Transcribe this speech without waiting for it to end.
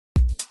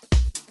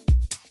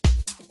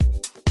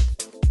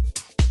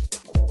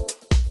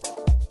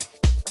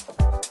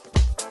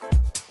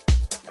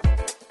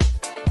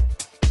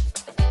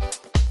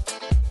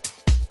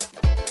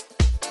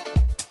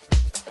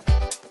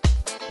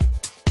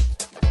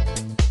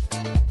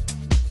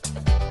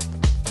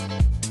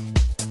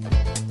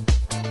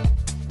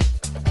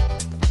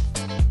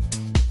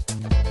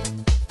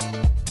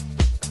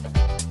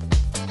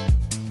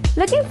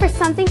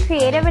something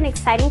creative and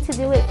exciting to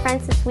do with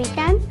friends this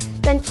weekend?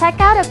 Then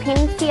check out a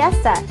Painting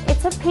Fiesta.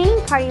 It's a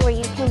painting party where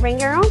you can bring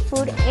your own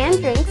food and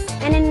drinks,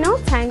 and in no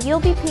time you'll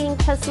be painting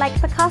just like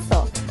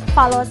Picasso.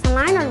 Follow us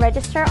online or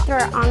register through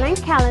our online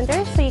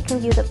calendar so you can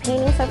view the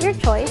paintings of your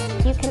choice.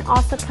 You can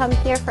also come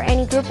here for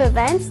any group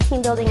events,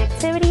 team building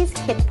activities,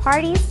 kid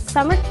parties,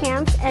 summer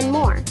camps, and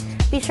more.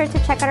 Be sure to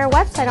check out our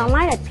website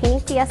online at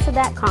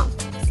paintingfiesta.com.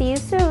 See you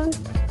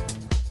soon!